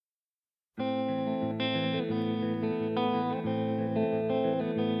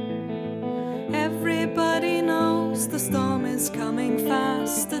knows the storm is coming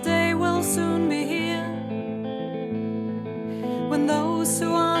fast. The day will soon be here when those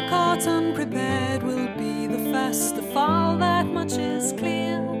who are caught unprepared will be the first to fall. That much is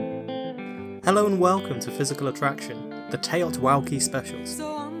clear. Hello and welcome to Physical Attraction, the Teotihuacan specials,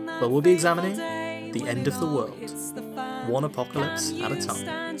 where we'll be examining the end of the world, one apocalypse at a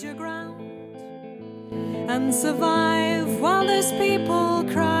time. And survive while there's people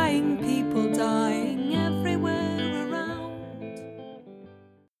crying, people dying everywhere around.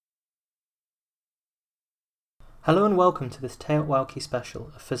 Hello and welcome to this Teotihuacan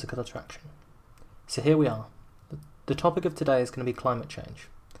special of Physical Attraction. So here we are. The topic of today is going to be climate change.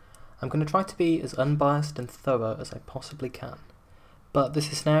 I'm going to try to be as unbiased and thorough as I possibly can, but this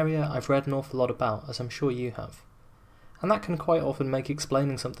is an area I've read an awful lot about, as I'm sure you have. And that can quite often make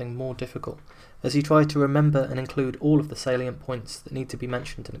explaining something more difficult, as you try to remember and include all of the salient points that need to be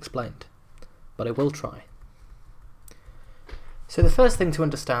mentioned and explained. But I will try. So the first thing to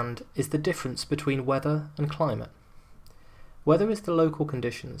understand is the difference between weather and climate. Weather is the local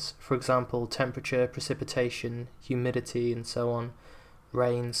conditions, for example temperature, precipitation, humidity and so on,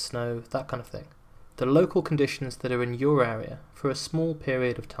 rain, snow, that kind of thing. The local conditions that are in your area for a small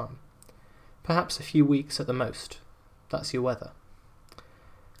period of time. Perhaps a few weeks at the most. That's your weather.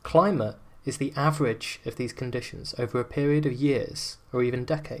 Climate is the average of these conditions over a period of years or even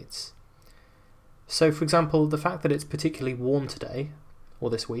decades. So for example, the fact that it's particularly warm today, or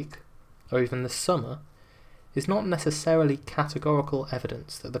this week, or even this summer, is not necessarily categorical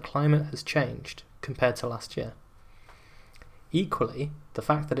evidence that the climate has changed compared to last year. Equally, the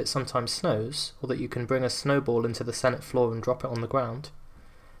fact that it sometimes snows, or that you can bring a snowball into the Senate floor and drop it on the ground,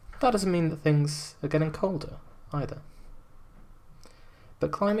 that doesn't mean that things are getting colder either.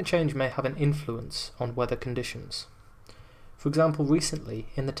 But climate change may have an influence on weather conditions. For example, recently,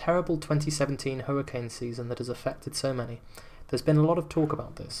 in the terrible 2017 hurricane season that has affected so many, there's been a lot of talk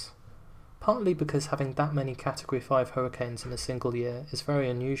about this. Partly because having that many Category 5 hurricanes in a single year is very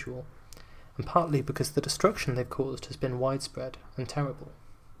unusual, and partly because the destruction they've caused has been widespread and terrible.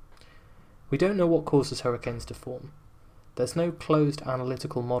 We don't know what causes hurricanes to form. There's no closed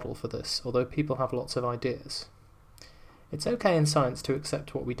analytical model for this, although people have lots of ideas. It's okay in science to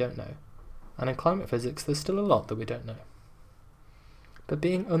accept what we don't know, and in climate physics there's still a lot that we don't know. But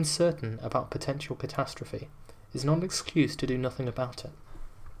being uncertain about potential catastrophe is not an excuse to do nothing about it.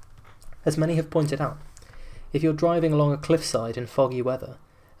 As many have pointed out, if you're driving along a cliffside in foggy weather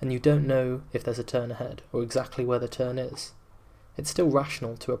and you don't know if there's a turn ahead or exactly where the turn is, it's still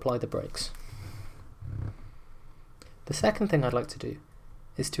rational to apply the brakes. The second thing I'd like to do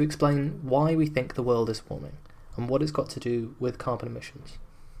is to explain why we think the world is warming and what it's got to do with carbon emissions.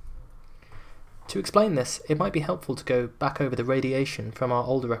 To explain this, it might be helpful to go back over the radiation from our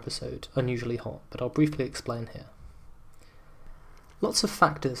older episode, Unusually Hot, that I'll briefly explain here. Lots of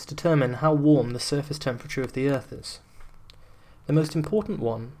factors determine how warm the surface temperature of the Earth is. The most important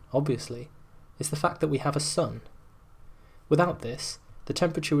one, obviously, is the fact that we have a sun. Without this, the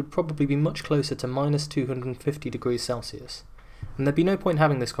temperature would probably be much closer to minus 250 degrees Celsius, and there'd be no point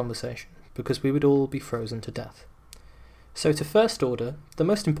having this conversation, because we would all be frozen to death. So to first order, the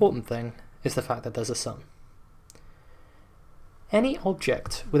most important thing is the fact that there's a sun. Any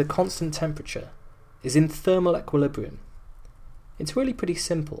object with a constant temperature is in thermal equilibrium. It's really pretty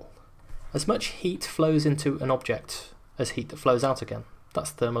simple. As much heat flows into an object as heat that flows out again.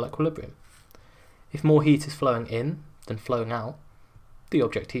 That's thermal equilibrium. If more heat is flowing in than flowing out, the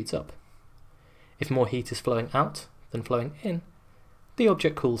object heats up. If more heat is flowing out than flowing in, the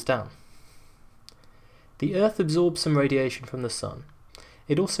object cools down. The Earth absorbs some radiation from the sun.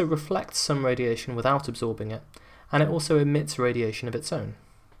 It also reflects some radiation without absorbing it, and it also emits radiation of its own.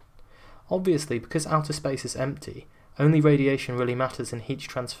 Obviously, because outer space is empty, only radiation really matters in heat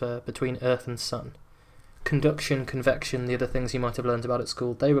transfer between Earth and Sun. Conduction, convection, the other things you might have learned about at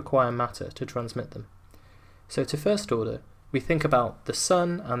school, they require matter to transmit them. So to first order, we think about the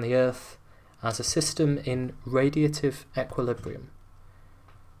Sun and the Earth as a system in radiative equilibrium.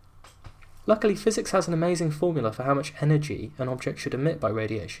 Luckily, physics has an amazing formula for how much energy an object should emit by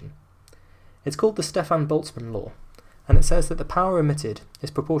radiation. It's called the Stefan Boltzmann law, and it says that the power emitted is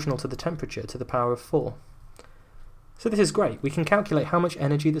proportional to the temperature to the power of 4. So this is great. We can calculate how much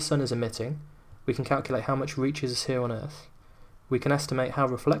energy the sun is emitting, we can calculate how much reaches us here on Earth, we can estimate how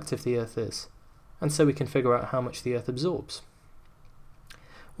reflective the Earth is, and so we can figure out how much the Earth absorbs.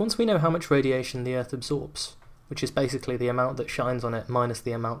 Once we know how much radiation the Earth absorbs, which is basically the amount that shines on it minus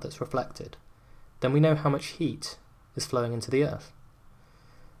the amount that's reflected, then we know how much heat is flowing into the Earth.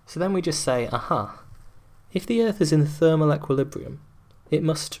 So then we just say, aha, if the Earth is in thermal equilibrium, it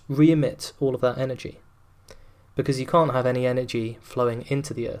must re-emit all of that energy. because you can't have any energy flowing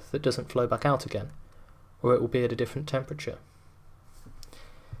into the Earth that doesn't flow back out again, or it will be at a different temperature.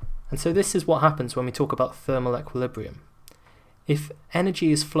 And so this is what happens when we talk about thermal equilibrium. If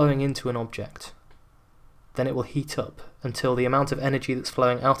energy is flowing into an object, then it will heat up until the amount of energy that's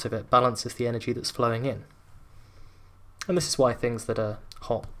flowing out of it balances the energy that's flowing in. And this is why things that are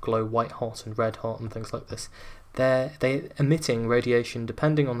hot glow white hot and red hot and things like this. They're emitting radiation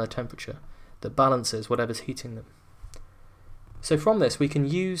depending on their temperature that balances whatever's heating them. So from this we can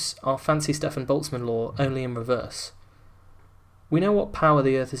use our fancy Stefan-Boltzmann law only in reverse. We know what power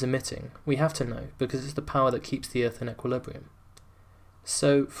the Earth is emitting. We have to know because it's the power that keeps the Earth in equilibrium.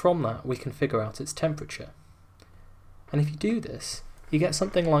 So from that we can figure out its temperature. And if you do this, you get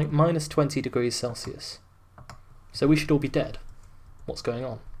something like minus 20 degrees Celsius. So we should all be dead. What's going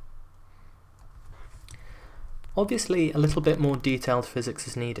on? Obviously, a little bit more detailed physics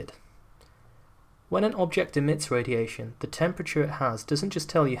is needed. When an object emits radiation, the temperature it has doesn't just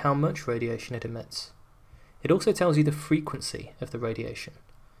tell you how much radiation it emits. It also tells you the frequency of the radiation.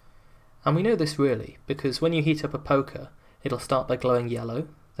 And we know this really, because when you heat up a poker, it'll start by glowing yellow,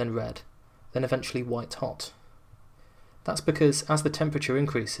 then red, then eventually white hot. That's because as the temperature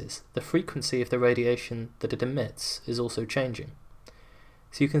increases, the frequency of the radiation that it emits is also changing.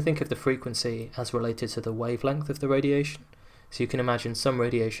 So you can think of the frequency as related to the wavelength of the radiation. So you can imagine some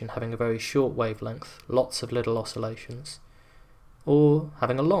radiation having a very short wavelength, lots of little oscillations, or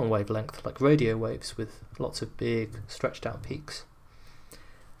having a long wavelength like radio waves with lots of big stretched out peaks.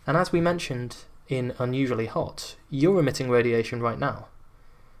 And as we mentioned in Unusually Hot, you're emitting radiation right now,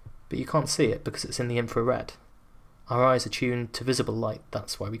 but you can't see it because it's in the infrared. Our eyes are tuned to visible light,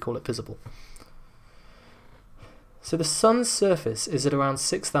 that's why we call it visible. So the Sun's surface is at around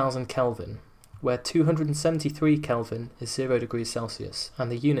 6,000 Kelvin, where 273 Kelvin is 0 degrees Celsius,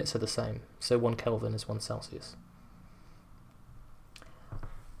 and the units are the same, so 1 Kelvin is 1 Celsius.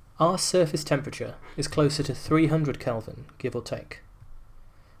 Our surface temperature is closer to 300 Kelvin, give or take.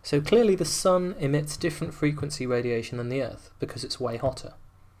 So clearly the Sun emits different frequency radiation than the Earth, because it's way hotter.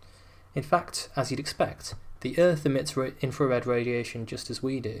 In fact, as you'd expect, the Earth emits infrared radiation just as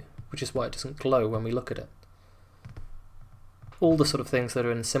we do, which is why it doesn't glow when we look at it. All the sort of things that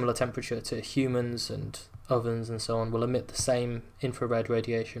are in a similar temperature to humans and ovens and so on will emit the same infrared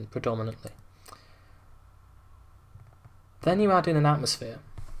radiation predominantly. Then you add in an atmosphere.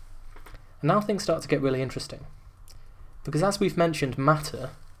 And now things start to get really interesting. Because as we've mentioned,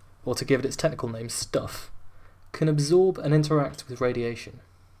 matter, or to give it its technical name, stuff, can absorb and interact with radiation.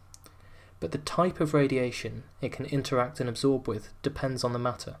 But the type of radiation it can interact and absorb with depends on the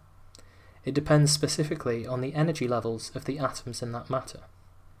matter. It depends specifically on the energy levels of the atoms in that matter.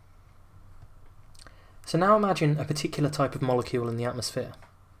 So now imagine a particular type of molecule in the atmosphere.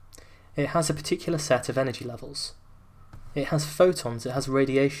 It has a particular set of energy levels. It has photons, it has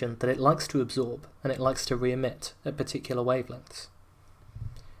radiation that it likes to absorb and it likes to re-emit at particular wavelengths.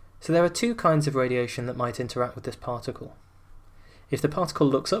 So there are two kinds of radiation that might interact with this particle. If the particle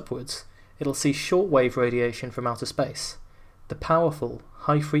looks upwards, it'll see shortwave radiation from outer space, the powerful,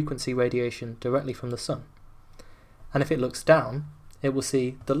 high-frequency radiation directly from the Sun. And if it looks down, it will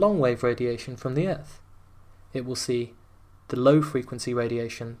see the long-wave radiation from the Earth. It will see the low-frequency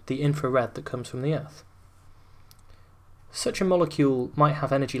radiation, the infrared that comes from the Earth. Such a molecule might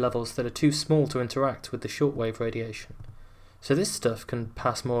have energy levels that are too small to interact with the shortwave radiation, so this stuff can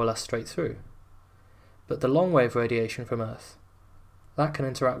pass more or less straight through. But the long-wave radiation from Earth, that can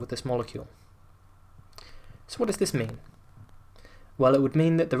interact with this molecule. So what does this mean? Well, it would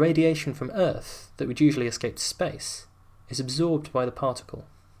mean that the radiation from Earth that would usually escape to space is absorbed by the particle.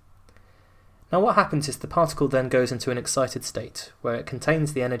 Now what happens is the particle then goes into an excited state where it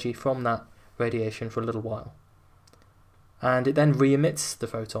contains the energy from that radiation for a little while. And it then re-emits the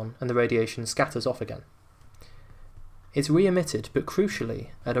photon and the radiation scatters off again. It's re-emitted, but crucially,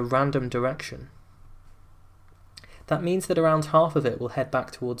 at a random direction. That means that around half of it will head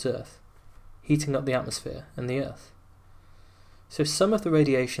back towards Earth, heating up the atmosphere and the Earth. So some of the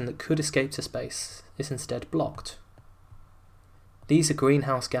radiation that could escape to space is instead blocked. These are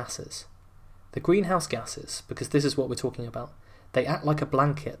greenhouse gases. The greenhouse gases, because this is what we're talking about, they act like a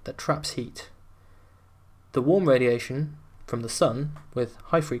blanket that traps heat. The warm radiation from the Sun, with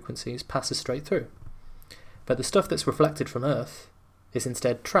high frequencies, passes straight through. But the stuff that's reflected from Earth is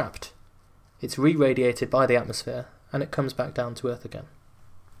instead trapped. It's re-radiated by the atmosphere, and it comes back down to Earth again.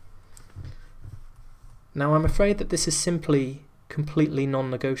 Now I'm afraid that this is simply completely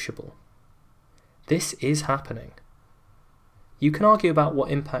non-negotiable. This is happening. You can argue about what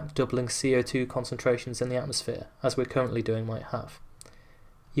impact doubling CO2 concentrations in the atmosphere, as we're currently doing, might have.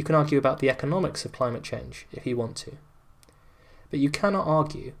 You can argue about the economics of climate change if you want to. But you cannot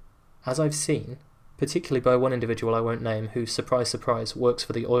argue, as I've seen, particularly by one individual I won't name who, surprise surprise, works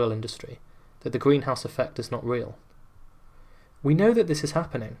for the oil industry, that the greenhouse effect is not real. We know that this is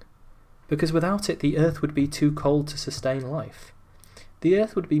happening, because without it the Earth would be too cold to sustain life. The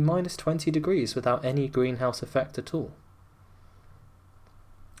Earth would be minus 20 degrees without any greenhouse effect at all.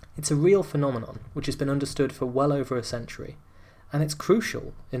 It's a real phenomenon which has been understood for well over a century, and it's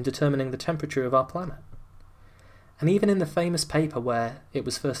crucial in determining the temperature of our planet. And even in the famous paper where it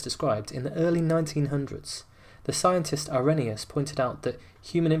was first described, in the early 1900s, the scientist Arrhenius pointed out that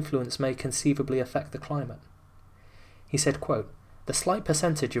human influence may conceivably affect the climate. He said, quote, "The slight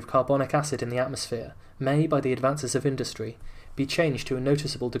percentage of carbonic acid in the atmosphere may, by the advances of industry, be changed to a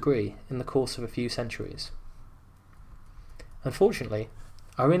noticeable degree in the course of a few centuries." Unfortunately,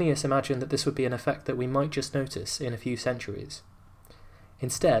 Arrhenius imagined that this would be an effect that we might just notice in a few centuries.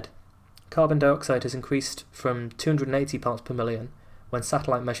 Instead, carbon dioxide has increased from 280 parts per million when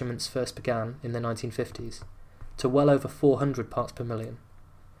satellite measurements first began in the 1950s to well over 400 parts per million,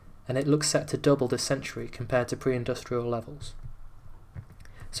 and it looks set to double this century compared to pre-industrial levels.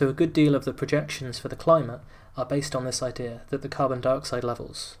 So a good deal of the projections for the climate are based on this idea that the carbon dioxide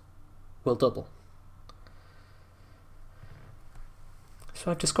levels will double. So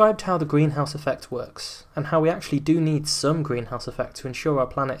I've described how the greenhouse effect works, and how we actually do need some greenhouse effect to ensure our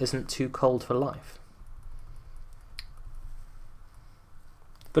planet isn't too cold for life.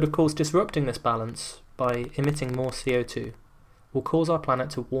 But of course, disrupting this balance by emitting more CO2 will cause our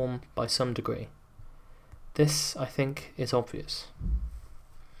planet to warm by some degree. This, I think, is obvious.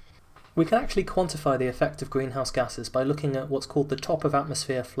 We can actually quantify the effect of greenhouse gases by looking at what's called the top of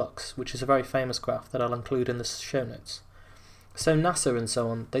atmosphere flux, which is a very famous graph that I'll include in the show notes. So NASA and so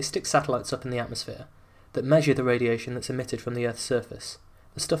on, they stick satellites up in the atmosphere that measure the radiation that's emitted from the Earth's surface,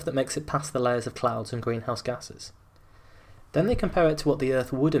 the stuff that makes it past the layers of clouds and greenhouse gases. Then they compare it to what the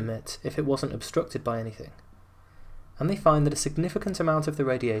Earth would emit if it wasn't obstructed by anything. And they find that a significant amount of the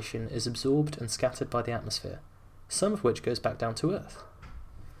radiation is absorbed and scattered by the atmosphere, some of which goes back down to Earth.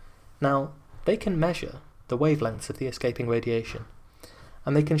 Now, they can measure the wavelengths of the escaping radiation,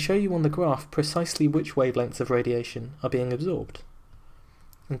 and they can show you on the graph precisely which wavelengths of radiation are being absorbed.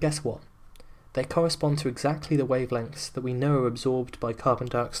 And guess what? They correspond to exactly the wavelengths that we know are absorbed by carbon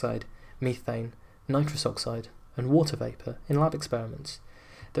dioxide, methane, nitrous oxide, and water vapour in lab experiments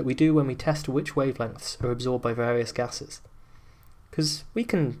that we do when we test which wavelengths are absorbed by various gases. Because we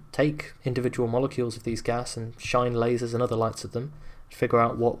can take individual molecules of these gas and shine lasers and other lights at them, and figure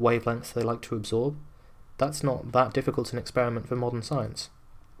out what wavelengths they like to absorb. That's not that difficult an experiment for modern science.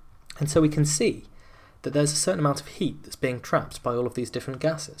 And so we can see that there's a certain amount of heat that's being trapped by all of these different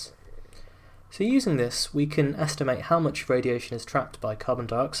gases. So using this, we can estimate how much radiation is trapped by carbon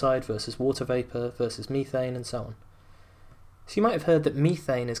dioxide versus water vapour versus methane and so on. So you might have heard that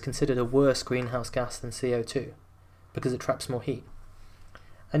methane is considered a worse greenhouse gas than CO2 because it traps more heat.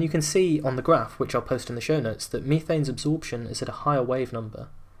 And you can see on the graph, which I'll post in the show notes, that methane's absorption is at a higher wave number,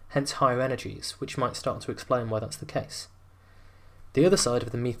 hence higher energies, which might start to explain why that's the case. The other side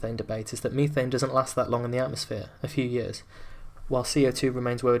of the methane debate is that methane doesn't last that long in the atmosphere, a few years, while CO2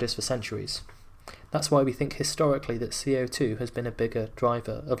 remains where it is for centuries. That's why we think historically that CO2 has been a bigger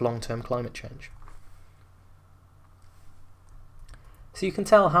driver of long-term climate change. So you can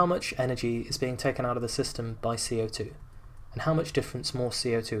tell how much energy is being taken out of the system by CO2, and how much difference more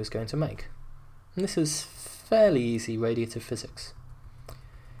CO2 is going to make. And this is fairly easy radiative physics.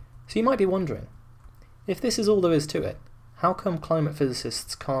 So you might be wondering, if this is all there is to it, how come climate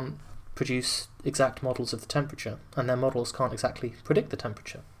physicists can't produce exact models of the temperature, and their models can't exactly predict the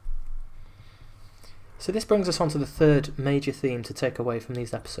temperature? So this brings us on to the third major theme to take away from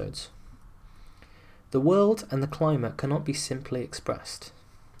these episodes. The world and the climate cannot be simply expressed.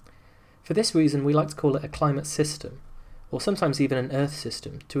 For this reason, we like to call it a climate system, or sometimes even an Earth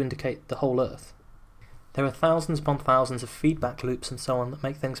system, to indicate the whole Earth. There are thousands upon thousands of feedback loops and so on that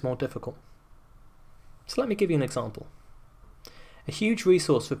make things more difficult. So let me give you an example. A huge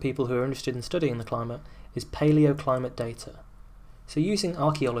resource for people who are interested in studying the climate is paleoclimate data. So using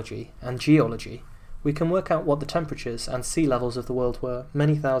archaeology and geology, we can work out what the temperatures and sea levels of the world were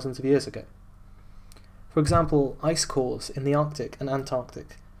many thousands of years ago. For example, ice cores in the Arctic and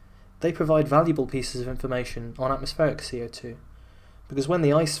Antarctic. They provide valuable pieces of information on atmospheric CO2, because when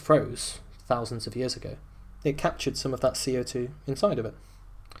the ice froze thousands of years ago, it captured some of that CO2 inside of it.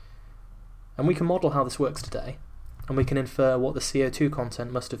 And we can model how this works today, and we can infer what the CO2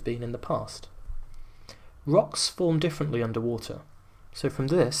 content must have been in the past. Rocks form differently underwater, so from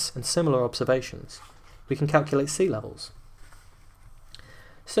this and similar observations, we can calculate sea levels.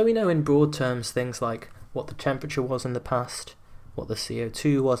 So we know in broad terms things like what the temperature was in the past, what the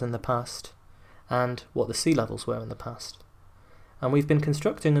CO2 was in the past, and what the sea levels were in the past. And we've been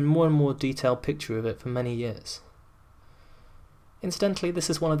constructing a more and more detailed picture of it for many years. Incidentally, this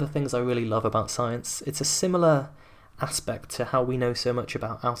is one of the things I really love about science. It's a similar aspect to how we know so much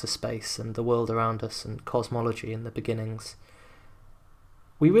about outer space and the world around us and cosmology and the beginnings.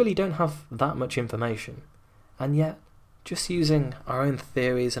 We really don't have that much information, and yet, just using our own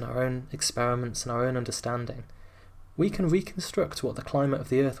theories and our own experiments and our own understanding, we can reconstruct what the climate of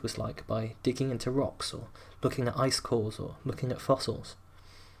the Earth was like by digging into rocks or looking at ice cores or looking at fossils.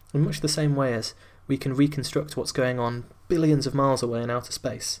 In much the same way as we can reconstruct what's going on billions of miles away in outer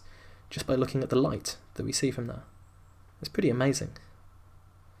space just by looking at the light that we see from there. It's pretty amazing.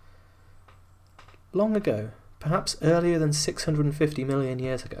 Long ago, perhaps earlier than 650 million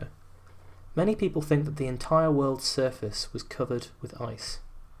years ago, many people think that the entire world's surface was covered with ice.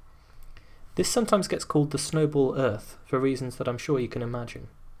 This sometimes gets called the snowball Earth for reasons that I'm sure you can imagine.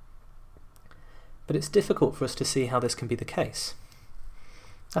 But it's difficult for us to see how this can be the case.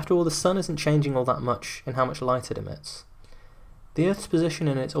 After all, the sun isn't changing all that much in how much light it emits. The Earth's position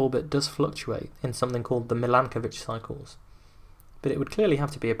in its orbit does fluctuate in something called the Milankovitch cycles, but it would clearly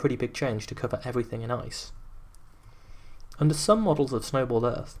have to be a pretty big change to cover everything in ice. Under some models of snowball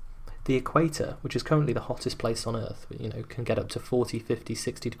Earth, the equator, which is currently the hottest place on Earth, can get up to 40, 50,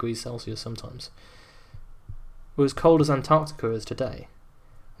 60 degrees Celsius sometimes, were as cold as Antarctica is today,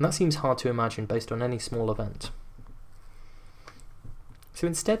 and that seems hard to imagine based on any small event. So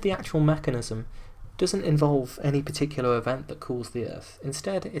instead, the actual mechanism doesn't involve any particular event that cools the Earth.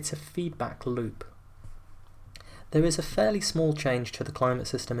 Instead, it's a feedback loop. There is a fairly small change to the climate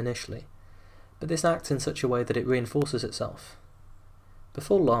system initially, but this acts in such a way that it reinforces itself.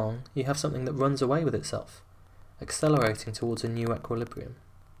 Before long, you have something that runs away with itself, accelerating towards a new equilibrium.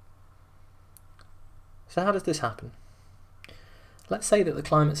 So how does this happen? Let's say that the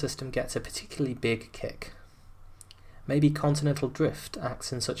climate system gets a particularly big kick. Maybe continental drift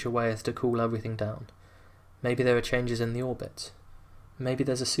acts in such a way as to cool everything down. Maybe there are changes in the orbit. Maybe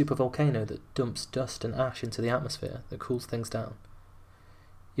there's a supervolcano that dumps dust and ash into the atmosphere that cools things down.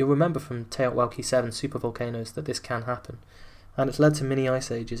 You'll remember from Teotwalki 7 supervolcanoes that this can happen, and it's led to mini ice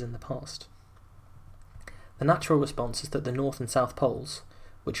ages in the past. The natural response is that the North and South poles,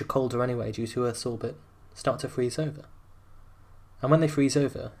 which are colder anyway due to Earth's orbit, start to freeze over. And when they freeze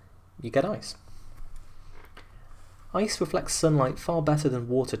over, you get ice. Ice reflects sunlight far better than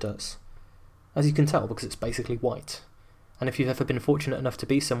water does, as you can tell because it's basically white, and if you've ever been fortunate enough to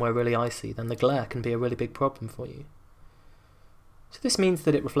be somewhere really icy, then the glare can be a really big problem for you. So this means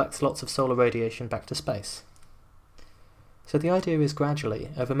that it reflects lots of solar radiation back to space. So the idea is gradually,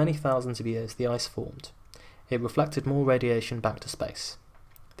 over many thousands of years, the ice formed. It reflected more radiation back to space.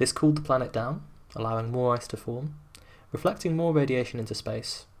 This cooled the planet down, allowing more ice to form, reflecting more radiation into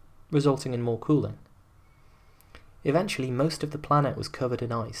space, resulting in more cooling. Eventually, most of the planet was covered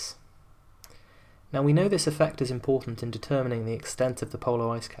in ice. Now we know this effect is important in determining the extent of the polar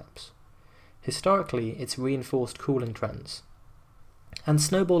ice caps. Historically, it's reinforced cooling trends. And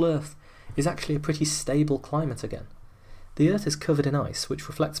snowball Earth is actually a pretty stable climate again. The Earth is covered in ice, which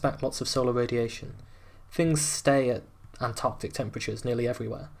reflects back lots of solar radiation. Things stay at Antarctic temperatures nearly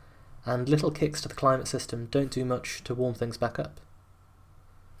everywhere, and little kicks to the climate system don't do much to warm things back up.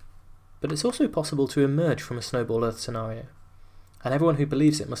 But it's also possible to emerge from a snowball Earth scenario, and everyone who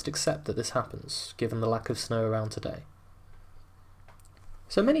believes it must accept that this happens, given the lack of snow around today.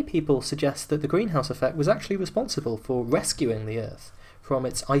 So many people suggest that the greenhouse effect was actually responsible for rescuing the Earth from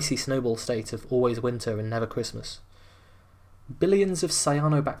its icy snowball state of always winter and never Christmas. Billions of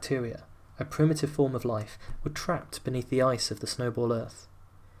cyanobacteria, a primitive form of life, were trapped beneath the ice of the snowball Earth.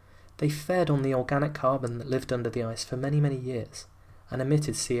 They fed on the organic carbon that lived under the ice for many, many years, and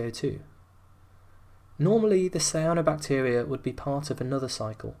emitted CO2. Normally, the cyanobacteria would be part of another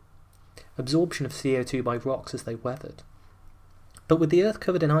cycle, absorption of CO2 by rocks as they weathered. But with the Earth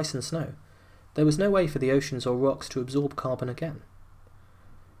covered in ice and snow, there was no way for the oceans or rocks to absorb carbon again.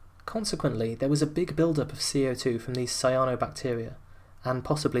 Consequently, there was a big build-up of CO2 from these cyanobacteria, and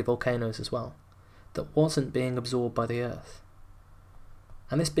possibly volcanoes as well, that wasn't being absorbed by the Earth.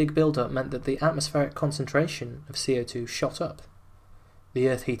 And this big build-up meant that the atmospheric concentration of CO2 shot up. The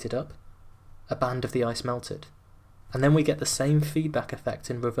Earth heated up, a band of the ice melted, and then we get the same feedback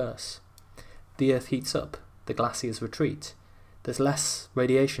effect in reverse. The Earth heats up, the glaciers retreat, there's less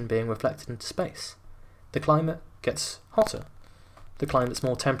radiation being reflected into space. The climate gets hotter. The climate's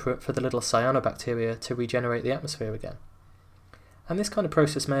more temperate for the little cyanobacteria to regenerate the atmosphere again. And this kind of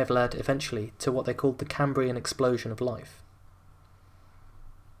process may have led eventually to what they called the Cambrian explosion of life.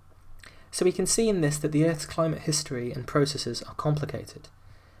 So we can see in this that the Earth's climate history and processes are complicated,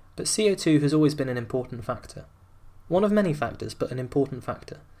 but CO2 has always been an important factor. One of many factors, but an important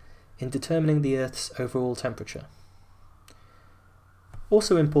factor, in determining the Earth's overall temperature.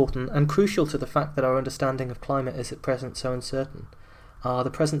 Also important, and crucial to the fact that our understanding of climate is at present so uncertain, are the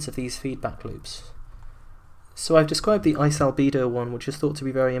presence of these feedback loops. So I've described the ice albedo one, which is thought to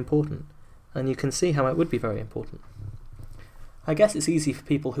be very important, and you can see how it would be very important. I guess it's easy for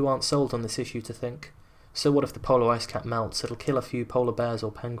people who aren't sold on this issue to think, so what if the polar ice cap melts? It'll kill a few polar bears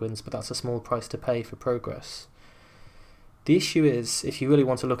or penguins, but that's a small price to pay for progress. The issue is, if you really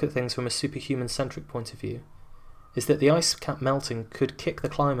want to look at things from a superhuman-centric point of view, is that the ice cap melting could kick the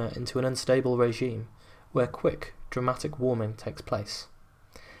climate into an unstable regime where quick, dramatic warming takes place.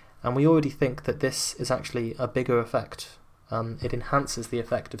 And we already think that this is actually a bigger effect. It enhances the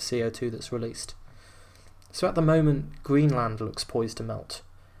effect of CO2 that's released. So at the moment, Greenland looks poised to melt,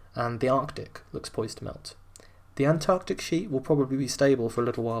 and the Arctic looks poised to melt. The Antarctic sheet will probably be stable for a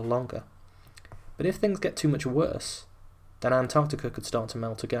little while longer. But if things get too much worse, then Antarctica could start to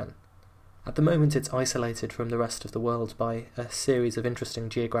melt again. At the moment it's isolated from the rest of the world by a series of interesting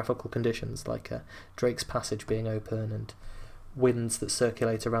geographical conditions, like Drake's Passage being open and winds that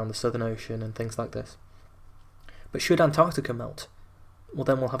circulate around the Southern Ocean and things like this. But should Antarctica melt, well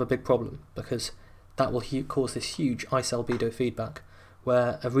then we'll have a big problem, because that will cause this huge ice albedo feedback,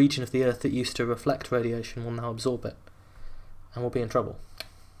 where a region of the Earth that used to reflect radiation will now absorb it, and we'll be in trouble.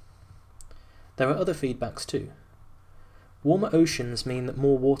 There are other feedbacks too. Warmer oceans mean that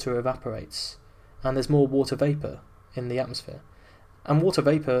more water evaporates, and there's more water vapour in the atmosphere. And water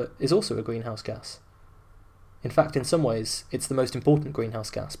vapour is also a greenhouse gas. In fact, in some ways, it's the most important greenhouse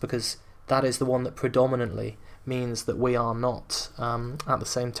gas, because that is the one that predominantly means that we are not at the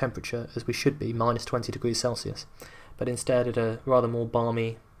same temperature as we should be, minus 20 degrees Celsius, but instead at a rather more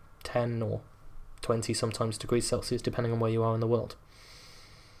balmy 10 or 20 sometimes degrees Celsius, depending on where you are in the world.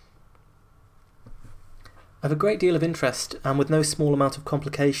 Of a great deal of interest, and with no small amount of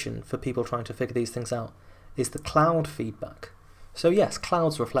complication for people trying to figure these things out, is the cloud feedback. So yes,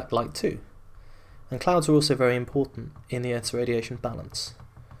 clouds reflect light too. And clouds are also very important in the Earth's radiation balance.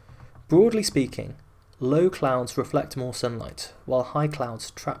 Broadly speaking, low clouds reflect more sunlight, while high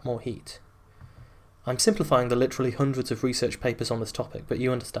clouds trap more heat. I'm simplifying the literally hundreds of research papers on this topic, but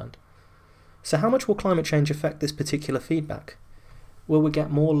you understand. So how much will climate change affect this particular feedback? Will we get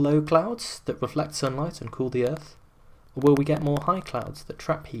more low clouds that reflect sunlight and cool the Earth? Or will we get more high clouds that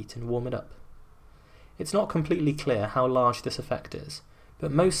trap heat and warm it up? It's not completely clear how large this effect is,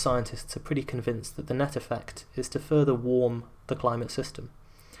 but most scientists are pretty convinced that the net effect is to further warm the climate system.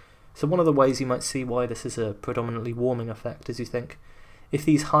 So one of the ways you might see why this is a predominantly warming effect is you think, if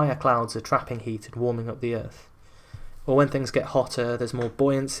these higher clouds are trapping heat and warming up the Earth, or when things get hotter, there's more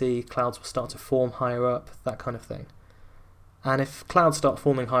buoyancy, clouds will start to form higher up, that kind of thing. And if clouds start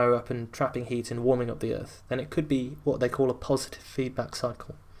forming higher up and trapping heat and warming up the Earth, then it could be what they call a positive feedback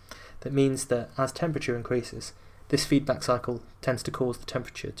cycle. That means that as temperature increases, this feedback cycle tends to cause the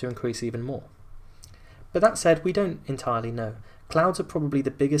temperature to increase even more. But that said, we don't entirely know. Clouds are probably the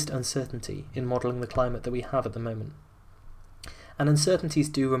biggest uncertainty in modelling the climate that we have at the moment. And uncertainties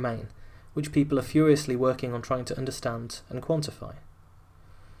do remain, which people are furiously working on trying to understand and quantify.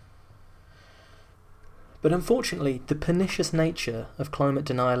 But unfortunately, the pernicious nature of climate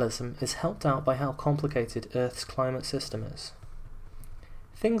denialism is helped out by how complicated Earth's climate system is.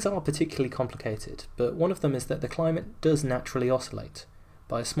 Things are particularly complicated, but one of them is that the climate does naturally oscillate,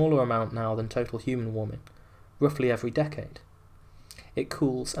 by a smaller amount now than total human warming, roughly every decade. It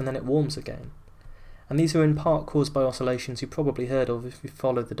cools and then it warms again. And these are in part caused by oscillations you probably heard of if you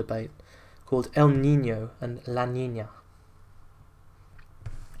followed the debate, called El Niño and La Niña.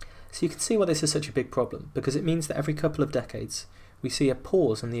 So you can see why this is such a big problem, because it means that every couple of decades we see a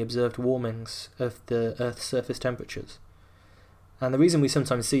pause in the observed warmings of the Earth's surface temperatures. And the reason we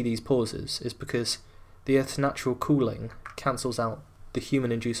sometimes see these pauses is because the Earth's natural cooling cancels out the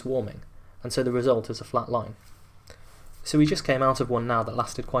human-induced warming, and so the result is a flat line. So we just came out of one now that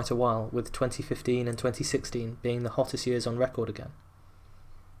lasted quite a while, with 2015 and 2016 being the hottest years on record again.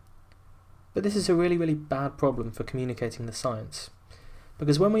 But this is a really, really bad problem for communicating the science.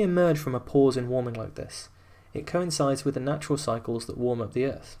 Because when we emerge from a pause in warming like this, it coincides with the natural cycles that warm up the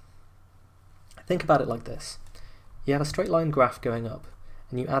Earth. Think about it like this. You have a straight line graph going up,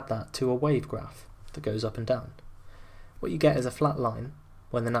 and you add that to a wave graph that goes up and down. What you get is a flat line,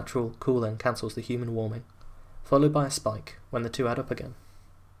 when the natural cooling cancels the human warming, followed by a spike when the two add up again.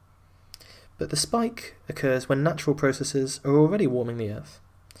 But the spike occurs when natural processes are already warming the Earth.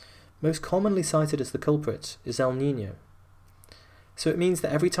 Most commonly cited as the culprit is El Niño. So it means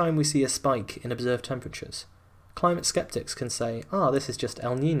that every time we see a spike in observed temperatures, climate skeptics can say, this is just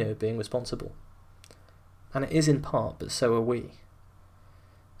El Niño being responsible. And it is in part, but so are we.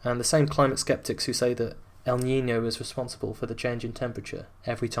 And the same climate skeptics who say that El Niño is responsible for the change in temperature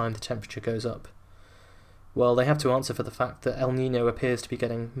every time the temperature goes up, well, they have to answer for the fact that El Niño appears to be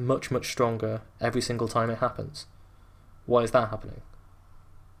getting much, much stronger every single time it happens. Why is that happening?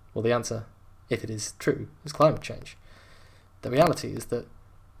 Well, the answer, if it is true, is climate change. The reality is that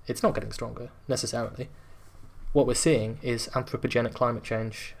it's not getting stronger, necessarily. What we're seeing is anthropogenic climate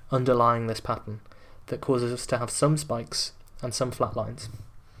change underlying this pattern that causes us to have some spikes and some flat lines.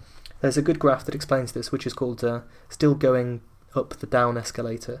 There's a good graph that explains this, which is called Still Going Up the Down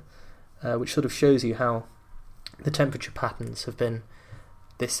Escalator, which sort of shows you how the temperature patterns have been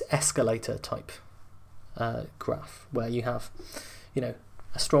this escalator type graph, where you have,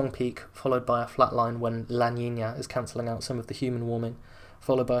 a strong peak followed by a flat line when La Niña is cancelling out some of the human warming,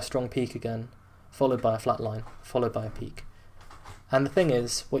 followed by a strong peak again, followed by a flat line, followed by a peak. And the thing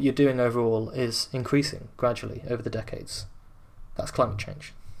is, what you're doing overall is increasing gradually over the decades. That's climate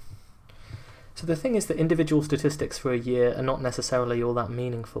change. So the thing is that individual statistics for a year are not necessarily all that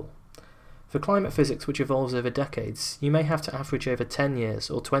meaningful. For climate physics, which evolves over decades, you may have to average over 10 years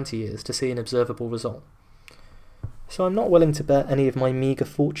or 20 years to see an observable result. So I'm not willing to bet any of my meagre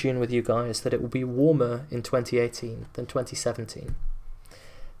fortune with you guys that it will be warmer in 2018 than 2017.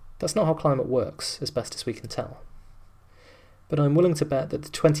 That's not how climate works, as best as we can tell. But I'm willing to bet that the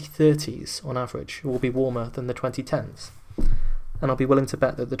 2030s, on average, will be warmer than the 2010s. And I'll be willing to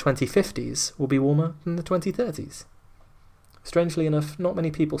bet that the 2050s will be warmer than the 2030s. Strangely enough, not many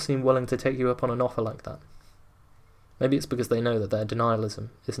people seem willing to take you up on an offer like that. Maybe it's because they know that their denialism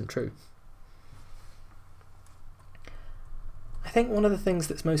isn't true. I think one of the things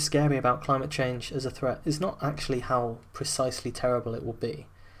that's most scary about climate change as a threat is not actually how precisely terrible it will be.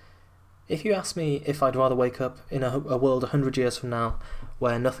 If you ask me if I'd rather wake up in a world 100 years from now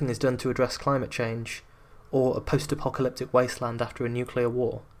where nothing is done to address climate change, or a post-apocalyptic wasteland after a nuclear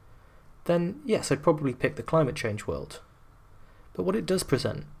war, then yes, I'd probably pick the climate change world. But what it does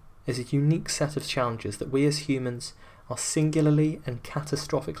present is a unique set of challenges that we as humans are singularly and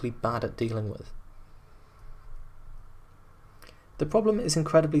catastrophically bad at dealing with. The problem is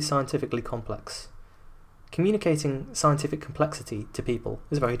incredibly scientifically complex. Communicating scientific complexity to people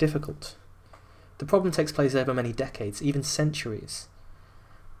is very difficult. The problem takes place over many decades, even centuries.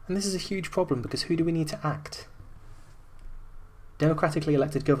 And this is a huge problem because who do we need to act? Democratically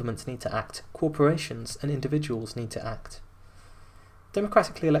elected governments need to act. Corporations and individuals need to act.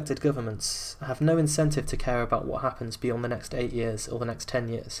 Democratically elected governments have no incentive to care about what happens beyond the next 8 years or the next 10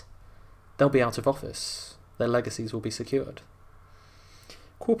 years. They'll be out of office. Their legacies will be secured.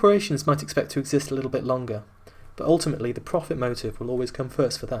 Corporations might expect to exist a little bit longer, but ultimately the profit motive will always come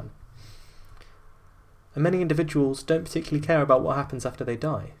first for them. And many individuals don't particularly care about what happens after they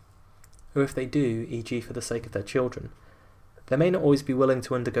die. Or if they do, e.g. for the sake of their children, they may not always be willing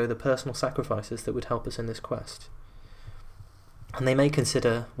to undergo the personal sacrifices that would help us in this quest. And they may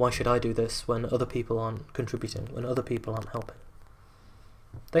consider, why should I do this when other people aren't contributing, when other people aren't helping?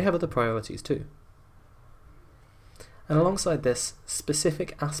 They have other priorities too. And alongside this,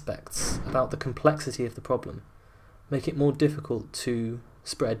 specific aspects about the complexity of the problem make it more difficult to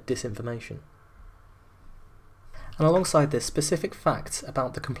spread disinformation. And alongside this, specific facts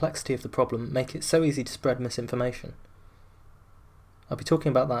about the complexity of the problem make it so easy to spread misinformation. I'll be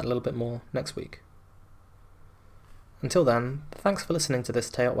talking about that a little bit more next week. Until then, thanks for listening to this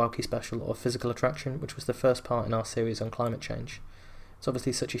Teotwalki special of Physical Attraction, which was the first part in our series on climate change. It's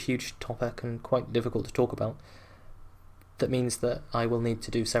obviously such a huge topic and quite difficult to talk about. That means that I will need to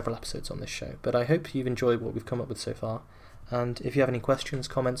do several episodes on this show, but I hope you've enjoyed what we've come up with so far. And if you have any questions,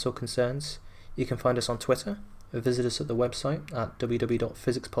 comments or concerns, you can find us on Twitter, or visit us at the website at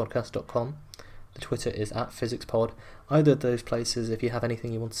www.physicspodcast.com. The Twitter is @PhysicsPod. Either of those places, if you have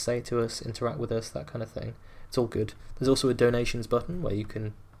anything you want to say to us, interact with us, that kind of thing, it's all good. There's also a donations button where you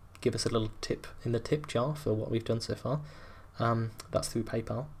can give us a little tip in the tip jar for what we've done so far. That's through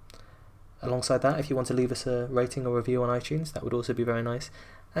PayPal. Alongside that, if you want to leave us a rating or review on iTunes, that would also be very nice.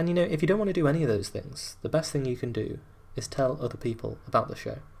 And if you don't want to do any of those things, the best thing you can do is tell other people about the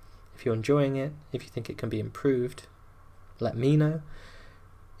show. If you're enjoying it, if you think it can be improved, let me know.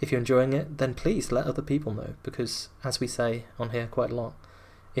 If you're enjoying it, then please let other people know, because as we say on here quite a lot,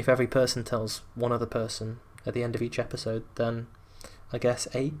 if every person tells one other person at the end of each episode, then I guess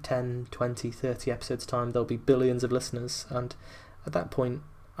 8, 10, 20, 30 episodes time there'll be billions of listeners, and at that point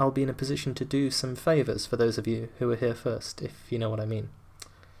I'll be in a position to do some favours for those of you who are here first, if you know what I mean.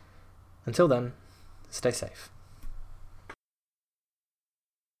 Until then, stay safe.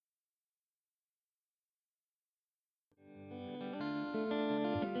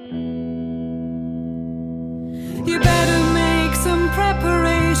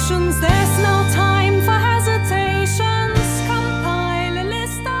 options, there's no time for hesitations. Compile a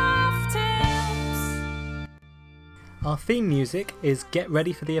list of tips. Our theme music is Get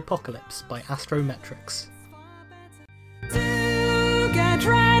Ready for the Apocalypse by Astrometrics. To get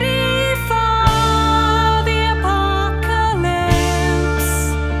ready